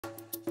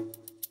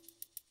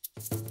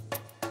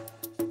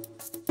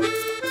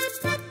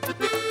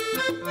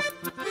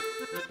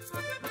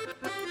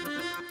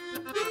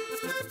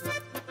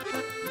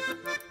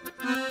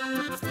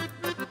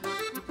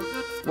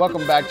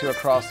Welcome back to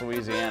Across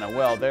Louisiana.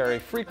 Well, they're a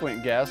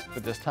frequent guest,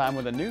 but this time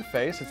with a new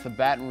face. It's the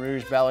Baton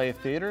Rouge Ballet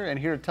Theater, and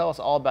here to tell us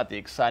all about the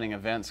exciting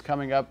events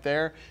coming up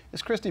there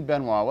is Christy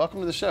Benoit.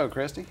 Welcome to the show,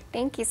 Christy.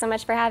 Thank you so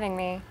much for having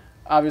me.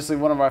 Obviously,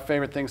 one of our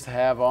favorite things to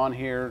have on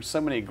here.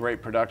 So many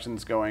great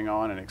productions going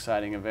on and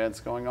exciting events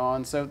going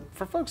on. So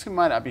for folks who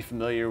might not be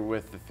familiar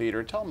with the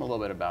theater, tell them a little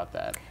bit about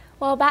that.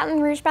 Well,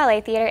 Baton Rouge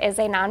Ballet Theater is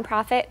a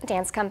nonprofit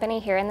dance company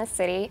here in the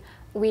city.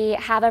 We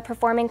have a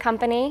performing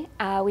company.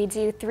 We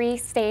do three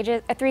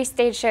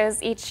stage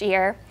shows each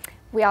year.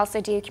 We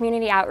also do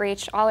community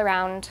outreach all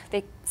around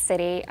the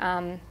city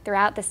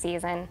throughout the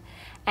season,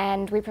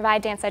 and we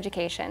provide dance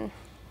education.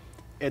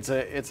 It's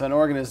an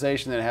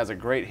organization that has a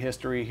great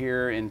history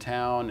here in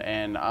town,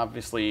 and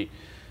obviously,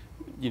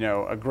 you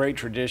know, a great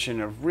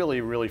tradition of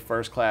really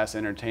first-class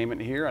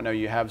entertainment here. I know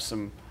you have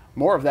some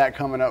more of that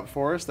coming up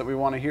for us that we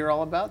want to hear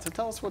all about, so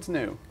tell us what's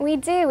new. We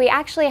do. We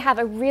actually have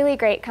a really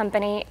great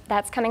company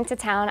that's coming to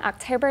town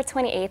October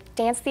 28th.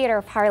 Dance Theater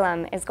of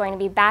Harlem is going to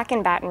be back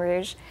in Baton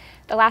Rouge.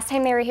 The last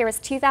time they were here was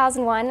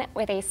 2001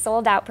 with a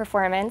sold-out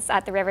performance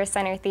at the River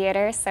Center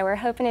Theater, so we're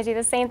hoping to do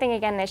the same thing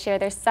again this year.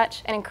 They're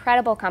such an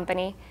incredible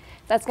company.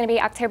 That's going to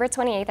be October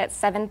 28th at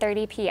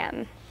 7:30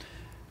 p.m.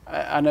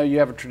 I know you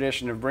have a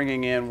tradition of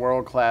bringing in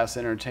world-class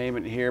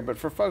entertainment here, but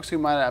for folks who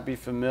might not be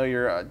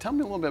familiar, tell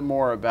me a little bit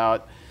more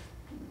about,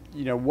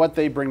 you know, what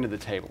they bring to the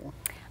table.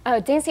 Oh,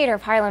 Dance Theater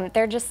of Harlem,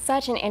 they're just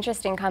such an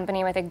interesting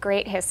company with a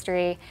great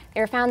history. They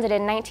were founded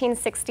in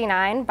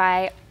 1969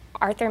 by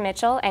Arthur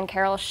Mitchell and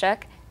Carol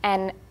Shook,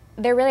 and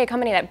they're really a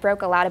company that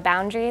broke a lot of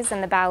boundaries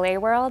in the ballet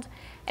world.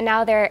 And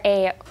now they're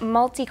a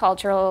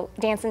multicultural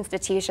dance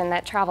institution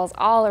that travels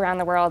all around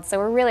the world, so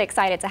we're really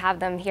excited to have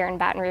them here in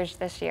Baton Rouge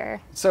this year.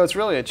 So it's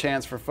really a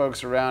chance for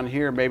folks around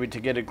here maybe to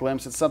get a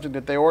glimpse at something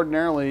that they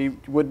ordinarily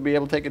wouldn't be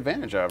able to take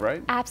advantage of,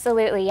 right?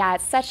 Absolutely, yeah.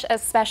 It's such a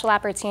special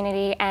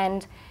opportunity,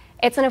 and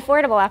it's an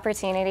affordable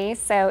opportunity.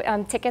 So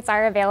tickets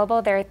are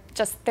available. They're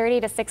just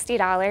 $30 to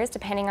 $60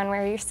 depending on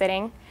where you're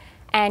sitting,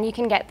 and you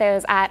can get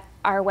those at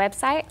our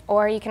website,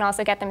 or you can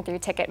also get them through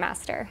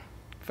Ticketmaster.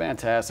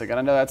 Fantastic, and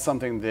I know that's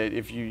something that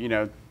if you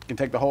can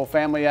take the whole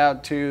family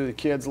out to, the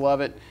kids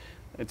love it.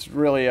 It's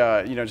really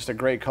just a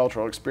great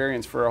cultural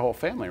experience for a whole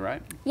family,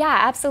 right? Yeah,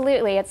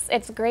 absolutely.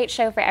 It's a great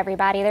show for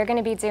everybody. They're going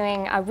to be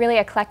doing a really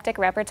eclectic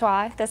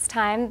repertoire this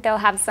time. They'll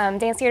have some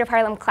Dance Theater of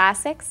Harlem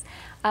classics.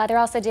 They're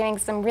also doing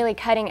some really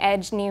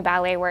cutting-edge new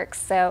ballet works,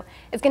 so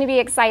it's going to be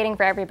exciting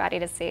for everybody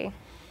to see.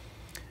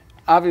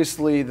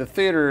 Obviously, the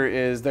theater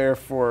is there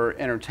for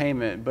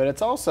entertainment, but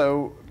it's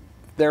also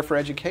there for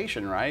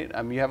education, right?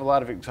 I mean, you have a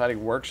lot of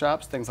exciting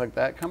workshops, things like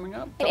that coming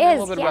up. Tell me a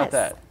little bit about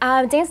that.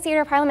 Dance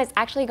Theater of Harlem is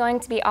actually going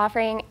to be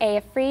offering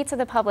a free to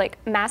the public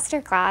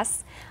master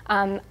class.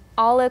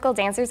 All local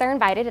dancers are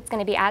invited. It's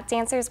going to be at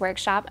Dancers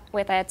Workshop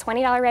with a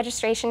 $20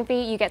 registration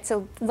fee. You get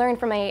to learn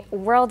from a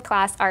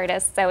world-class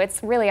artist, so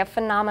it's really a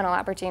phenomenal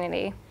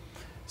opportunity.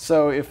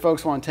 So if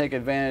folks want to take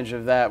advantage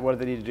of that, what do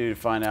they need to do to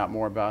find out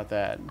more about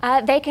that?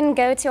 They can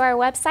go to our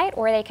website,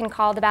 or they can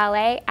call the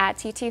ballet at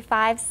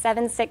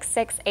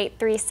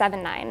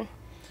 225-766-8379.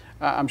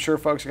 I'm sure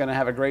folks are going to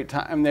have a great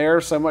time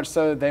there, so much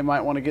so that they might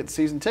want to get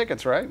season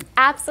tickets, right?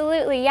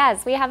 Absolutely,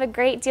 yes. We have a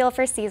great deal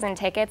for season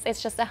tickets.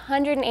 It's just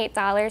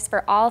 $108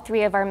 for all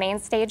three of our main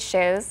stage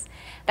shows.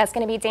 That's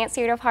going to be Dance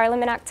Theater of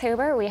Harlem in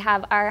October. We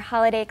have our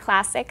holiday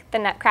classic, The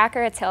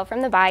Nutcracker, A Tale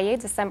from the Bayou,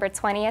 December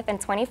 20th and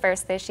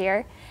 21st this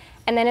year.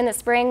 And then in the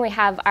spring, we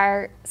have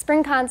our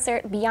spring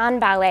concert, Beyond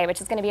Ballet,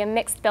 which is going to be a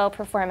mixed bill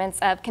performance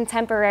of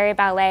contemporary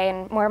ballet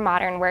and more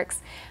modern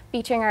works,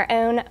 featuring our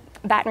own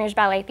Baton Rouge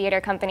Ballet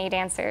Theater Company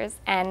dancers.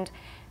 And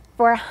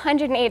for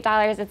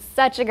 $108, it's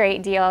such a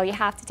great deal. You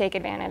have to take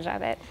advantage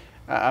of it.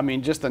 I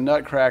mean, just the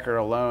Nutcracker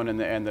alone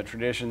and the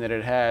tradition that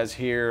it has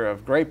here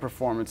of great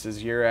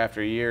performances year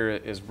after year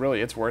is really,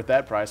 it's worth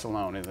that price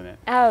alone, isn't it?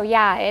 Oh,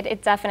 yeah,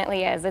 it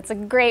definitely is. It's a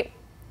great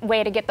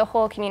way to get the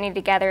whole community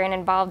together and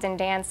involved in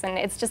dance, and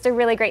it's just a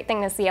really great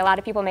thing to see. A lot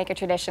of people make a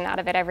tradition out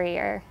of it every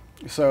year.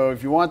 So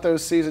if you want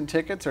those season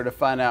tickets or to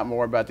find out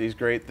more about these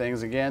great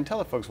things, again, tell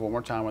the folks one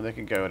more time where they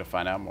can go to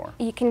find out more.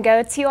 You can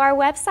go to our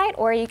website,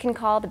 or you can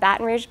call the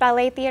Baton Rouge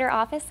Ballet Theater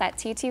office at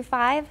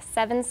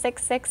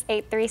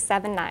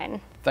 225-766-8379.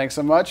 Thanks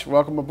so much.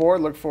 Welcome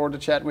aboard. Look forward to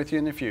chatting with you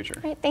in the future.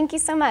 All right, thank you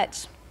so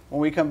much. When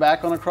we come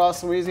back on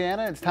Across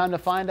Louisiana, it's time to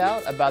find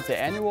out about the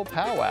annual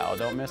powwow.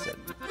 Don't miss it.